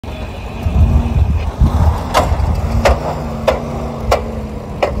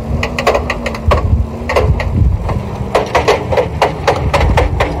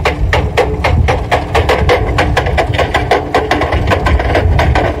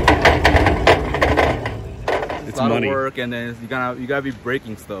money. Work, and then you gotta be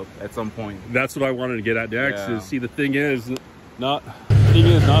breaking stuff at some point. That's what I wanted to get at next. Is see, the thing is not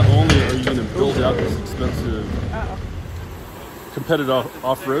only are you going to build out this expensive competitive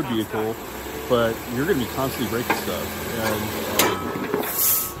off-road vehicle, but you're going to be constantly breaking stuff. And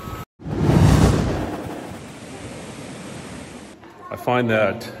I find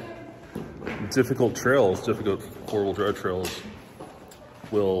that difficult four-wheel drive trails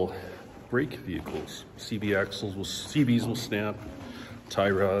will break vehicles. CVs will snap, tie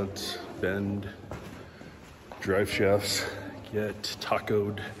rods bend, drive shafts get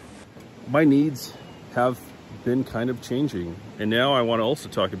tacoed. My needs have been kind of changing, and now I want to also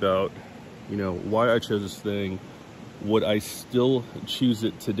talk about, you know, why I chose this thing. Would I still choose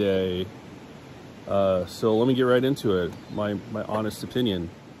it today? So let me get right into it. My honest opinion.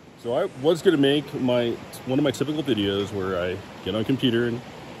 So I was going to make one of my typical videos where I get on a computer and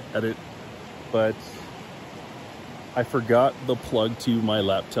edit, but I forgot the plug to my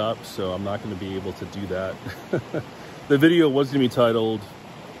laptop, so I'm not going to be able to do that. The video was going to be titled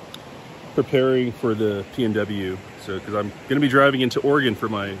Preparing for the PNW, so because I'm going to be driving into Oregon for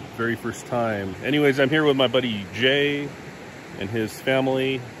my very first time. Anyways, I'm here with my buddy Jay and his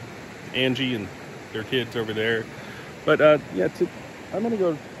family, Angie and their kids over there. But yeah, I'm going to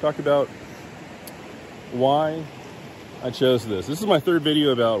go talk about why I chose this. This is my third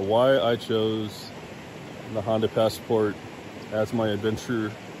video about why I chose the Honda Passport as my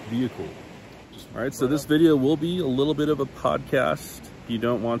adventure vehicle. All right, so this video will be a little bit of a podcast. If you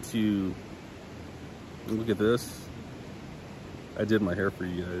don't want to look at this, I did my hair for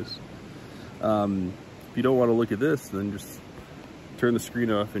you guys. If you don't want to look at this, then just turn the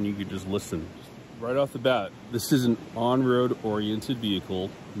screen off and you can just listen. Right off the bat, this is an on-road oriented vehicle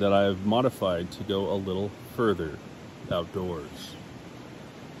that I have modified to go a little further outdoors.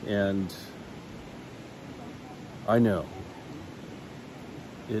 And I know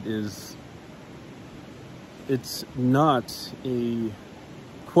it's not a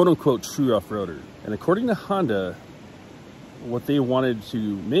quote-unquote true off-roader. And according to Honda, what they wanted to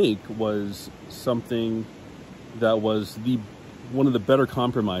make was something that was one of the better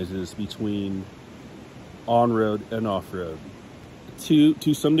compromises between on-road and off-road.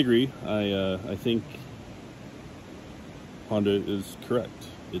 To some degree, I think Honda is correct.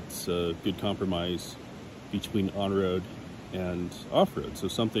 It's a good compromise between on-road and off-road. So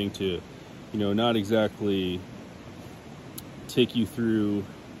something to, you know, not exactly take you through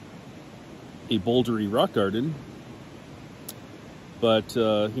a bouldery rock garden, but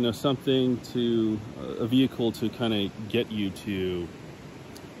you know, something to a vehicle to kind of get you to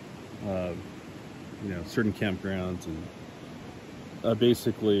you know, certain campgrounds and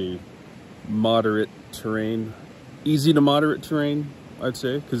basically moderate terrain, easy to moderate terrain, I'd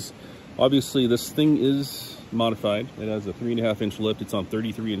say, because obviously this thing is modified. It has a 3.5-inch lift. It's on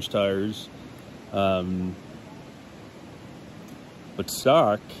 33-inch tires. But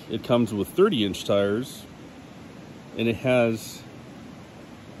stock, it comes with 30-inch tires, and it has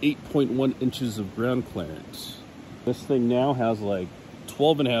 8.1 inches of ground clearance. This thing now has like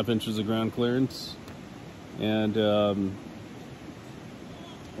 12.5 inches of ground clearance, and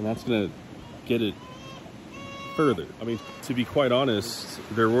that's gonna get it further. I mean, to be quite honest,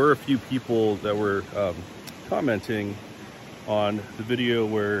 there were a few people that were commenting on the video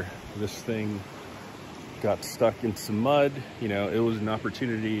where this thing got stuck in some mud. You know, it was an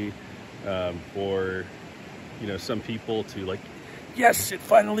opportunity for, you know, some people to like, yes, it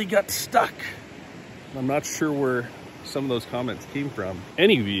finally got stuck. I'm not sure where some of those comments came from.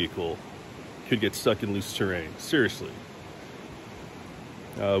 Any vehicle could get stuck in loose terrain, seriously.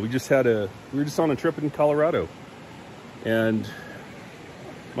 We were just on a trip in Colorado, and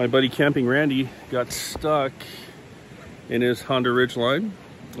my buddy Camping Randy got stuck in his Honda Ridgeline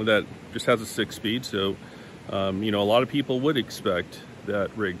that just has a 6-speed. So, you know, a lot of people would expect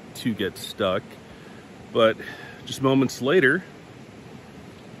that rig to get stuck, but just moments later,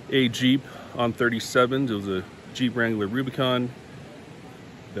 a Jeep on 37s, it was a Jeep Wrangler Rubicon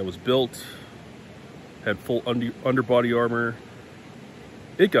that was built, had full underbody armor.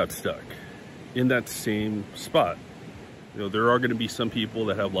 It got stuck in that same spot. You know, there are going to be some people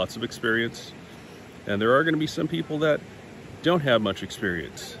that have lots of experience, and there are going to be some people that don't have much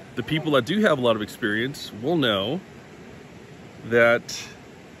experience. The people that do have a lot of experience will know that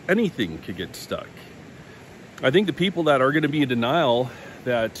anything could get stuck. I think the people that are going to be in denial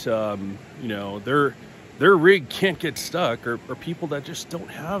that, you know, their rig can't get stuck are people that just don't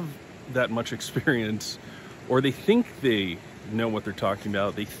have that much experience, or they think they know what they're talking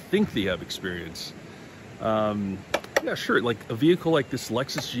about. They think they have experience. Yeah, sure, like a vehicle like this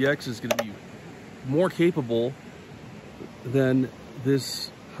Lexus GX is going to be more capable than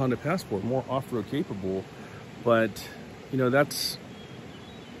this Honda Passport, more off-road capable. But, you know, that's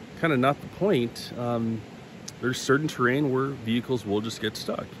kind of not the point. There's certain terrain where vehicles will just get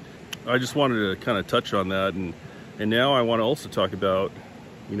stuck. I just wanted to kind of touch on that, and now I want to also talk about,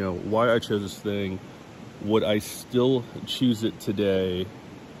 you know, why I chose this thing. Would I still choose it today?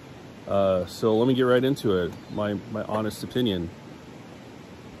 So let me get right into it. My honest opinion.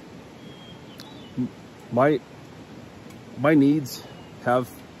 My needs have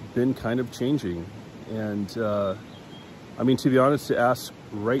been kind of changing, and I mean, to be honest, to ask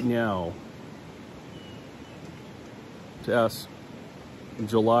right now, to ask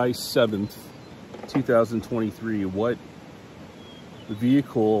July 7th, 2023, what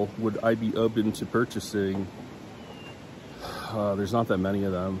vehicle would I be open to purchasing? There's not that many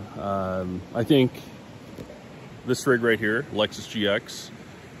of them. I think this rig right here, Lexus GX,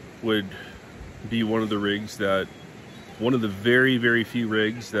 would be one of the rigs that, one of the very, very few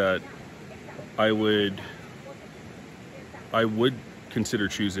rigs that I would consider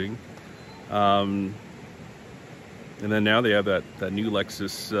choosing. And then now they have that new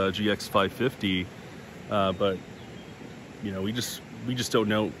Lexus GX 550, but you know, we just don't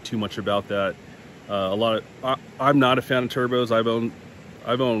know too much about that. I'm not a fan of turbos.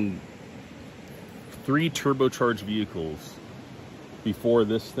 I've owned 3 turbocharged vehicles before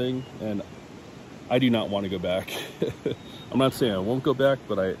this thing, and I do not want to go back. I'm not saying I won't go back,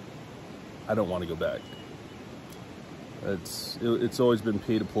 but I don't want to go back. It's always been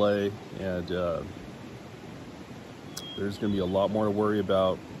pay to play, and there's going to be a lot more to worry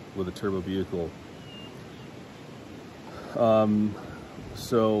about with a turbo vehicle.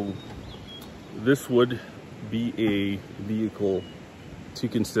 So this would be a vehicle to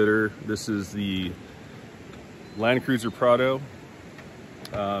consider. This is the Land Cruiser Prado.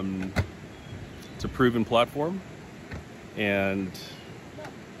 It's a proven platform, and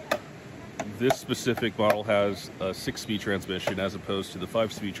this specific model has a 6-speed transmission as opposed to the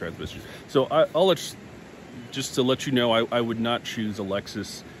 5-speed transmission. So just to let you know, I would not choose a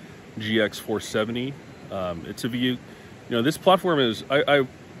Lexus GX 470. It's a view, you know, this platform is, I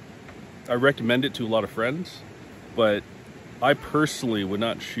recommend it to a lot of friends, but I personally would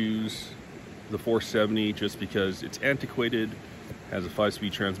not choose the 470 just because it's antiquated, has a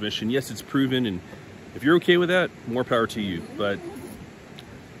 5-speed transmission. Yes, it's proven, and if you're okay with that, more power to you. But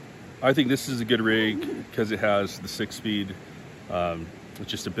I think this is a good rig because it has the 6-speed. It's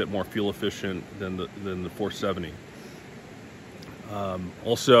just a bit more fuel efficient than the 470.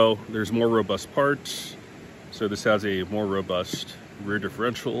 Also, there's more robust parts. So this has a more robust rear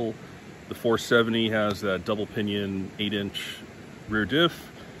differential. The 470 has that double pinion 8-inch rear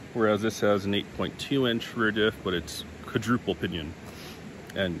diff, whereas this has an 8.2-inch rear diff, but it's quadruple pinion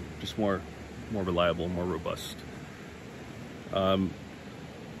and just more reliable, more robust. I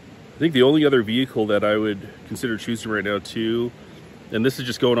think the only other vehicle that I would consider choosing right now too, and this is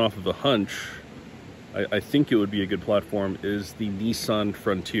just going off of a hunch, I think it would be a good platform, is the Nissan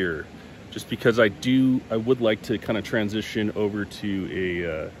Frontier. Just because I would like to kind of transition over to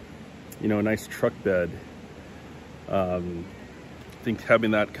a, you know, a nice truck bed. I think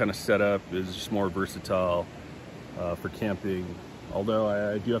having that kind of setup is just more versatile for camping. Although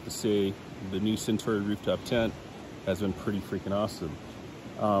I do have to say the new Centauri rooftop tent has been pretty freaking awesome.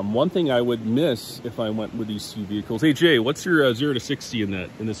 One thing I would miss if I went with these 2 vehicles. Hey Jay, what's your 0 to 60 in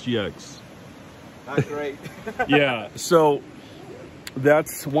this GX? Not great. Yeah, so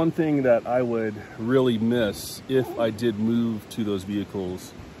that's one thing that I would really miss if I did move to those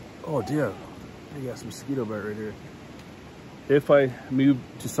vehicles. Oh dear, I got some mosquito bite right here. If I moved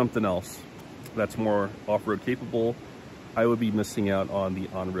to something else that's more off-road capable, I would be missing out on the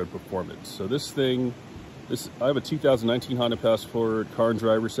on-road performance. So this thing, I have a 2019 Honda Passport. Car and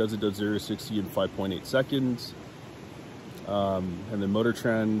Driver says it does 0 to 60 in 5.8 seconds. And then Motor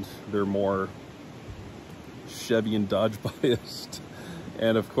Trend, they're more Chevy and Dodge biased.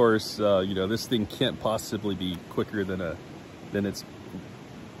 And of course, you know, this thing can't possibly be quicker than its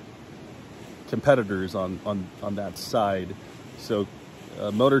competitors on that side. So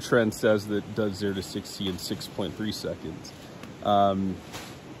Motor Trend says that it does 0 to 60 in 6.3 seconds.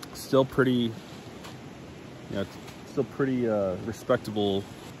 Still pretty, you know, still pretty respectable.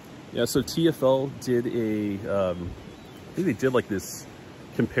 Yeah, so TFL did I think they did like this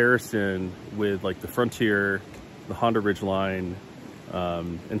comparison with like the Frontier, the Honda Ridgeline,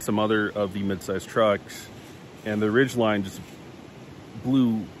 and some other of the mid-sized trucks. And the Ridgeline just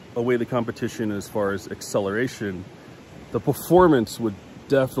blew away the competition as far as acceleration. The performance would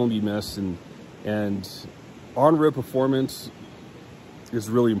definitely be missed, and on-road performance is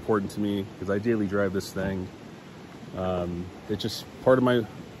really important to me because I daily drive this thing. It's just part of my,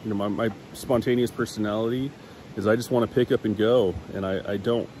 my spontaneous personality is I just want to pick up and go, and I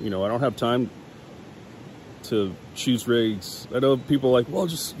don't, I don't have time to choose rigs. I know people are like, well,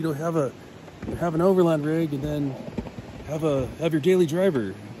 just have an overland rig and then have your daily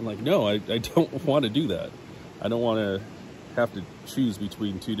driver. I'm like, no, I don't want to do that. I don't want to have to choose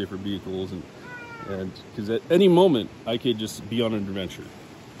between two different vehicles, and because at any moment I could just be on an adventure.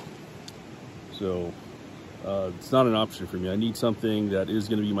 So it's not an option for me. I need something that is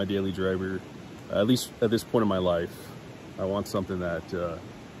going to be my daily driver, at least at this point in my life. I want something that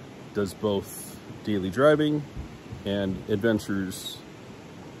does both daily driving and adventures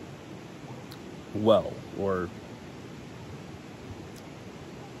well, or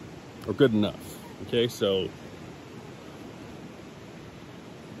good enough. Okay, so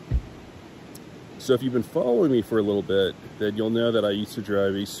if you've been following me for a little bit, then you'll know that I used to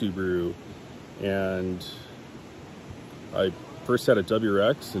drive a Subaru, and I first had a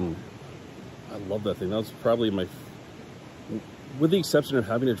WRX, and I love that thing. That was probably with the exception of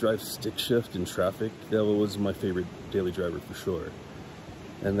having to drive stick shift in traffic, that was my favorite daily driver for sure.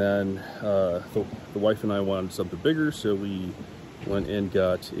 And then the wife and I wanted something bigger, so we went and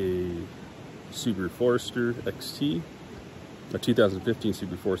got a Subaru Forester XT, a 2015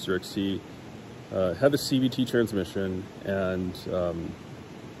 Subaru Forester XT. Had the CVT transmission, and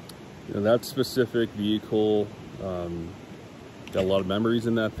that specific vehicle got a lot of memories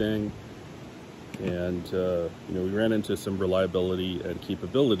in that thing, and we ran into some reliability and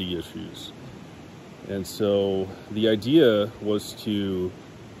capability issues, and so the idea was to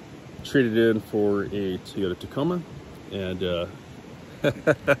trade it in for a Toyota Tacoma, and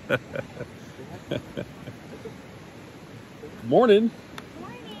morning.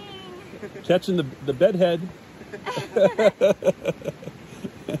 Catching the bedhead.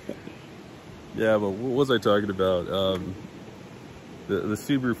 Yeah, but what was I talking about? The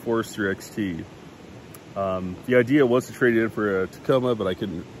Subaru Forester XT. The idea was to trade it in for a Tacoma, but I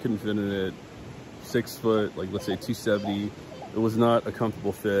couldn't fit in it. 6 foot, like let's say 270. It was not a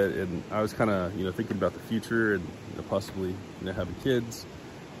comfortable fit, and I was kind of thinking about the future and possibly having kids,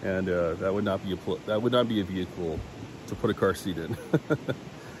 and that would not be a vehicle to put a car seat in.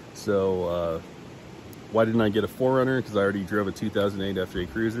 So why didn't I get a 4Runner? Because I already drove a 2008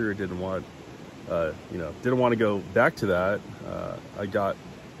 FJ Cruiser. I didn't want to go back to that. I got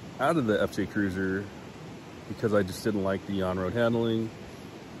out of the FJ Cruiser because I just didn't like the on-road handling.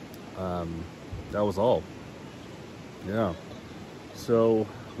 That was all. Yeah. So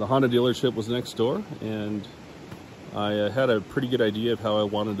the Honda dealership was next door, and I had a pretty good idea of how I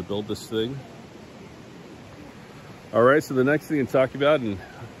wanted to build this thing. All right, so the next thing to talk about, and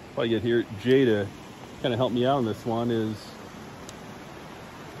if I get here Jay to kind of help me out on this one, is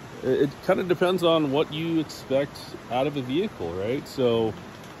it kind of depends on what you expect out of a vehicle, right? So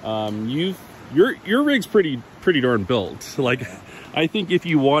your rig's pretty darn built. Like, I think if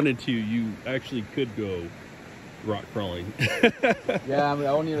you wanted to, you actually could go rock crawling. Yeah, I mean,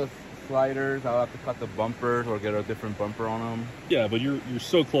 I don't need the sliders. I'll have to cut the bumpers or get a different bumper on them. Yeah, but you're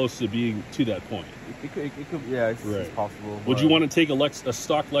so close to being to that point. It could yeah, it's possible. Would you want to take a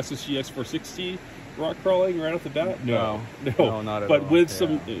stock Lexus GX 460 rock crawling right off the bat? No, not at all. But with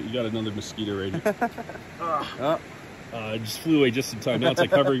some, you got another mosquito right here. Just flew away just in time. Now it's like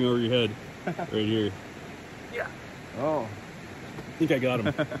hovering over your head right here. Yeah. Oh. I think I got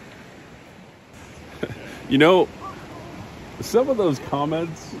him. Some of those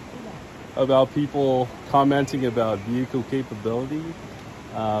comments about people commenting about vehicle capability,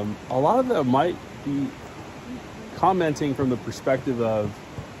 a lot of them might be commenting from the perspective of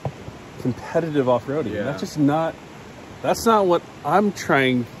competitive off-roading. Yeah. That's not what I'm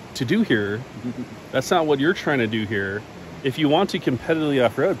trying to do here. That's not what you're trying to do here. If you want to competitively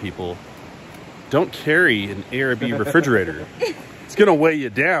off-road, people, don't carry an A/B refrigerator. It's gonna weigh you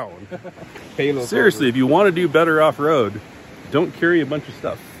down. Seriously, if you want to do better off-road, don't carry a bunch of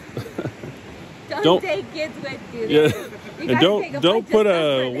stuff. Don't take kids with you. Yeah. And don't put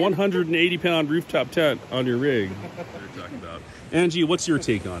a 180-pound rooftop tent on your rig. What we're talking about. Angie, what's your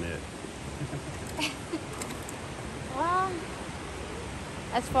take on it? Well,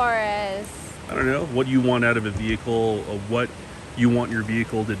 as far as, I don't know, what you want out of a vehicle, or what you want your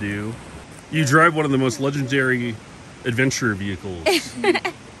vehicle to do. You drive one of the most legendary adventure vehicles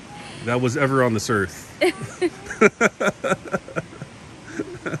that was ever on this earth.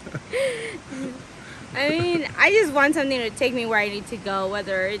 I mean, I just want something to take me where I need to go,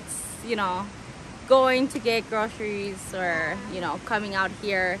 whether it's, going to get groceries or, coming out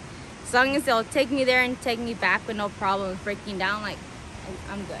here. As long as they'll take me there and take me back with no problems breaking down, like,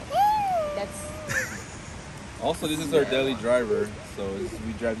 I'm good. That's Also, this is our daily driver, so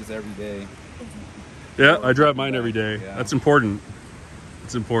we drive this every day. Yeah, I drive mine every day. Yeah. That's important.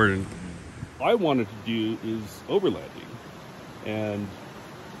 It's important. What I wanted to do is overlanding, and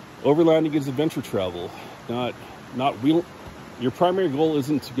overlanding is adventure travel, not wheel. Your primary goal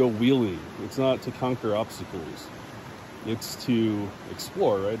isn't to go wheeling. It's not to conquer obstacles. It's to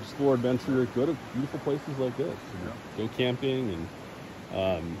explore, right? Explore, adventure, go to beautiful places like this. Go camping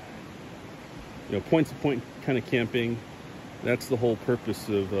and point-to-point kind of camping. That's the whole purpose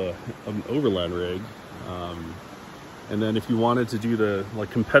of an overland rig. And then if you wanted to do the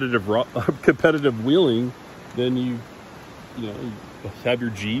competitive wheeling, then you have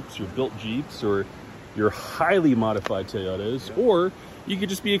your Jeeps, your built Jeeps, or your highly modified Toyotas, or you could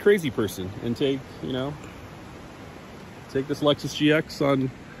just be a crazy person and take this Lexus GX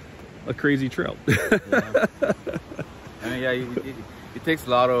on a crazy trail. Yeah. I mean, yeah, it takes a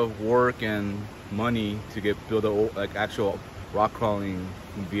lot of work and money to build a actual rock crawling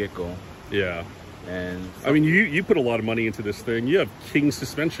vehicle. Yeah. And so, I mean, you put a lot of money into this thing. You have king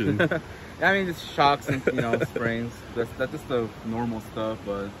suspension. I mean, it's shocks and springs. That's just the normal stuff,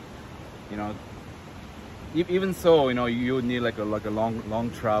 but even so, you would need like a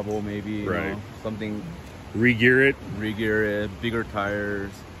long travel, maybe, right? Something. Regear it, bigger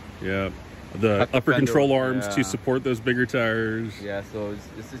tires. Yeah, the upper control arms to support those bigger tires. Yeah, so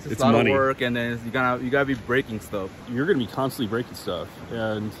it's just a lot of work, and then you gotta be breaking stuff. You're gonna be constantly breaking stuff,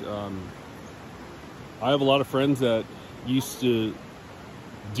 and I have a lot of friends that used to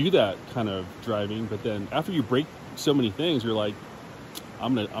do that kind of driving, but then after you break so many things, you're like,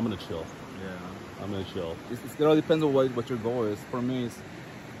 I'm gonna chill. Yeah, I'm gonna chill. It all depends on what your goal is. For me,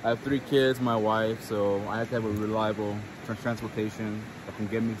 I have 3 kids, my wife, so I have to have a reliable transportation that can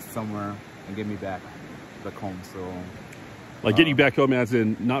get me somewhere and get me back home. So, get you back home, as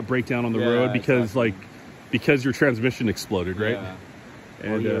in not break down on the road because because your transmission exploded, right? Yeah.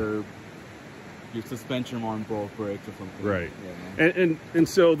 And or your suspension on both brakes or something. Right. Yeah, and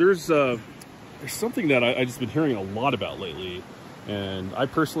so there's something that I just been hearing a lot about lately, and I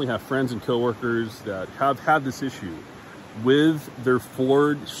personally have friends and coworkers that have had this issue with their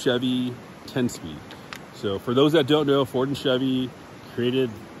Ford Chevy 10-speed. So for those that don't know, Ford and Chevy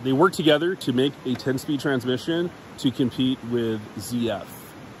they worked together to make a 10-speed transmission to compete with ZF.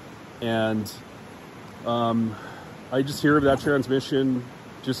 And I just hear of that transmission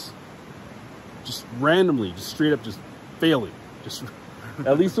just randomly, just straight up just failing. Just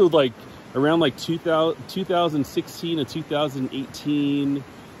at least with around 2016 and 2018.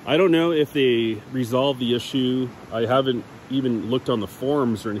 I don't know if they resolved the issue. I haven't even looked on the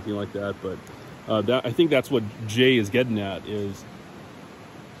forums or anything like that, but I think that's what Jay is getting at, is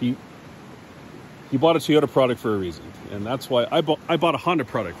he bought a Toyota product for a reason, and that's why I bought a Honda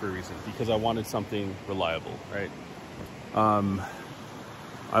product for a reason, because I wanted something reliable, right?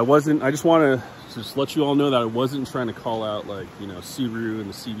 I just want to let you all know that I wasn't trying to call out Subaru and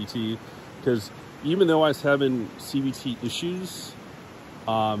the CVT, because even though I was having CVT issues,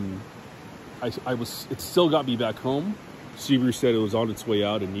 it still got me back home. Subaru said it was on its way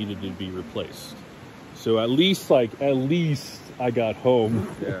out and needed to be replaced. So at least I got home.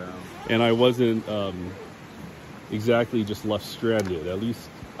 Yeah. And I wasn't exactly just left stranded. At least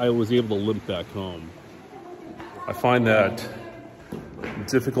I was able to limp back home. I find that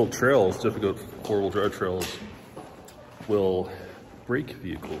difficult four-wheel drive trails will break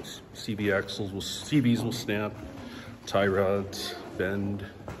vehicles. CVs will snap, tie rods bend,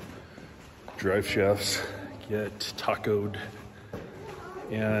 drive shafts get tacoed,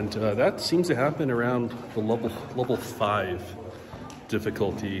 and that seems to happen around the level 5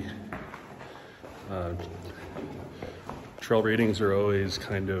 difficulty. Trail ratings are always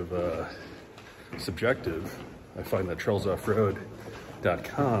kind of subjective. I find that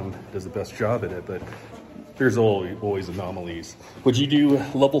trailsoffroad.com does the best job at it, but there's always anomalies. Would you do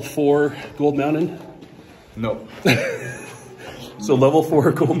level 4 Gold Mountain? No. So level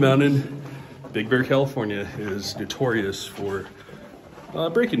 4 Gold Mountain, Big Bear, California, is notorious for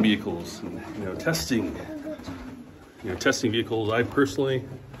breaking vehicles and testing vehicles. I personally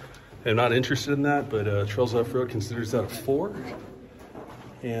am not interested in that, but Trails Off Road considers that a 4.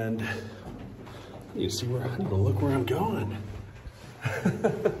 And you see where I need to look where I'm going.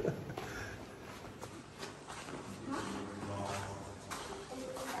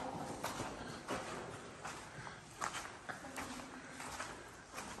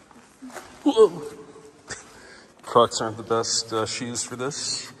 Whoa. Crocs aren't the best shoes for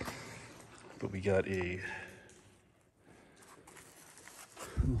this, but we got a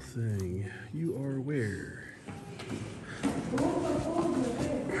little thing. You are where?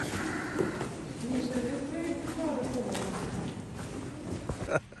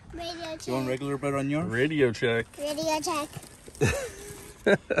 check. You want regular bread on yours? Radio check. Radio check.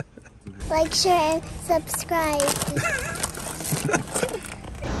 Like, share, and subscribe.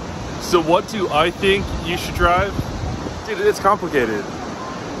 So what do I think you should drive? Dude, it's complicated.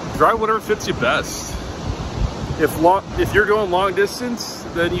 Drive whatever fits you best. If you're going long distance,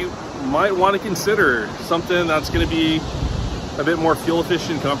 then you might want to consider something that's going to be a bit more fuel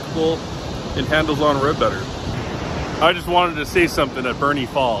efficient, comfortable, and handles on road better. I just wanted to say something at Bernie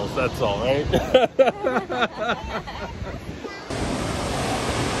Falls, that's all, right?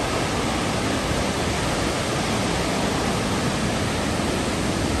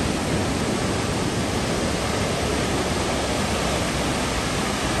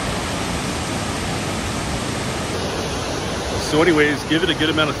 So anyways, give it a good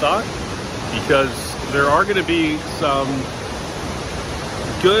amount of thought, because there are going to be some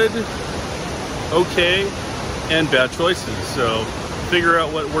good, okay, and bad choices. So figure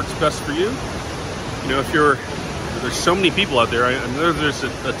out what works best for you. You know, there's so many people out there. I know there's a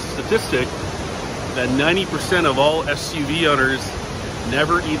statistic that 90% of all SUV owners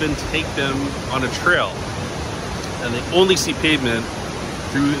never even take them on a trail, and they only see pavement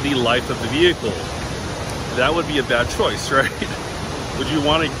through the life of the vehicle. That would be a bad choice, right? Would you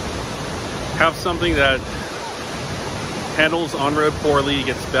want to have something that handles on-road poorly,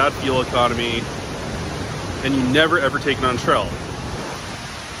 gets bad fuel economy, and you never ever take it on trail?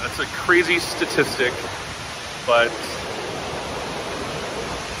 That's a crazy statistic, but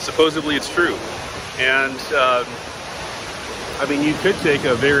supposedly it's true. And I mean, you could take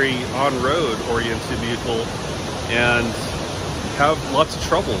a very on-road oriented vehicle and have lots of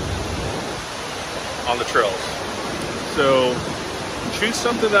trouble on the trails. So choose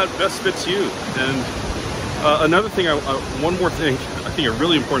something that best fits you. And another thing, one more thing, I think a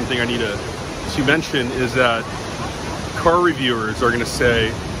really important thing I need to mention is that car reviewers are going to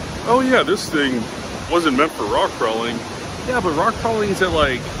say, oh yeah, this thing wasn't meant for rock crawling. Yeah, but rock crawling is at,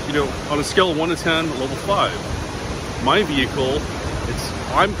 like, you know, on a scale of 1 to 10, level 5. My vehicle,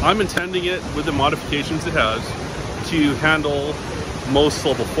 I'm intending it with the modifications it has to handle most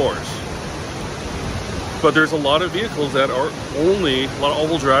level 4s. But there's a lot of vehicles that are a lot of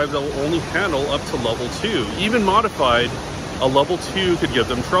all-wheel drive that will only handle up to level 2. Even modified, a level 2 could give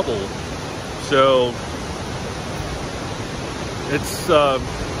them trouble. So it's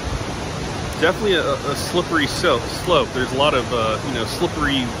definitely a slippery slope. There's a lot of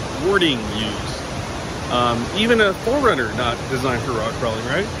slippery wording used. Even a 4Runner not designed for rock crawling,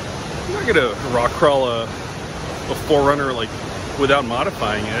 right? You're not gonna rock crawl a 4Runner like without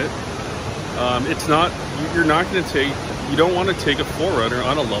modifying it. You don't want to take a 4Runner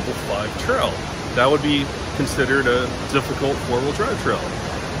on a level 5 trail. That would be considered a difficult 4-wheel drive trail.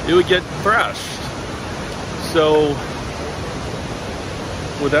 It would get thrashed. So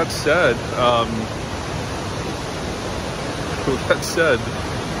with that said,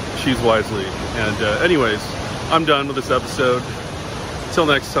 choose wisely. And anyways, I'm done with this episode. Till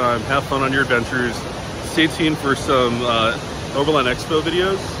next time, have fun on your adventures. Stay tuned for some Overland Expo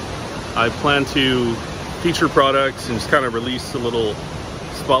videos. I plan to feature products and just kind of release a little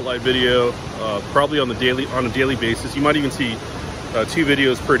spotlight video, probably on a daily basis. You might even see 2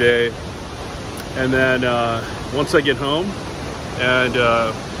 videos per day. And then once I get home and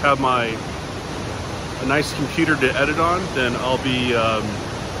have a nice computer to edit on, then I'll be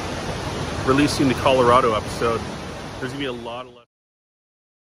releasing the Colorado episode. There's gonna be a lot of.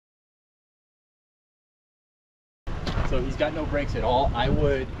 So he's got no brakes at all. I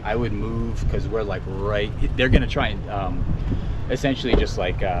would move, because we're like right. They're gonna try and essentially just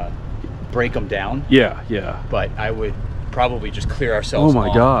like break them down. Yeah, yeah. But I would probably just clear ourselves. Oh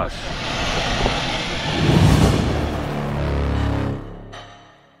my gosh.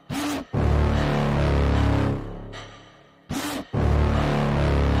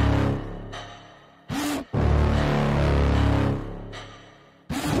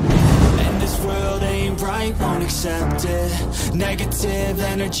 Won't accept it. Negative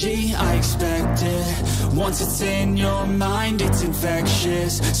energy, I expect it. Once it's in your mind, it's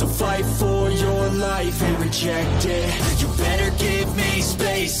infectious. So fight for your life and reject it. You better give me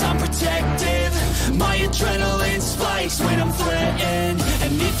space, I'm protective. My adrenaline spikes when I'm threatened.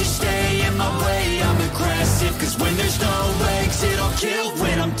 And if you stay in my way, I'm aggressive. Cause when there's no exit, I'll kill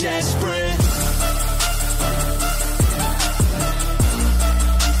when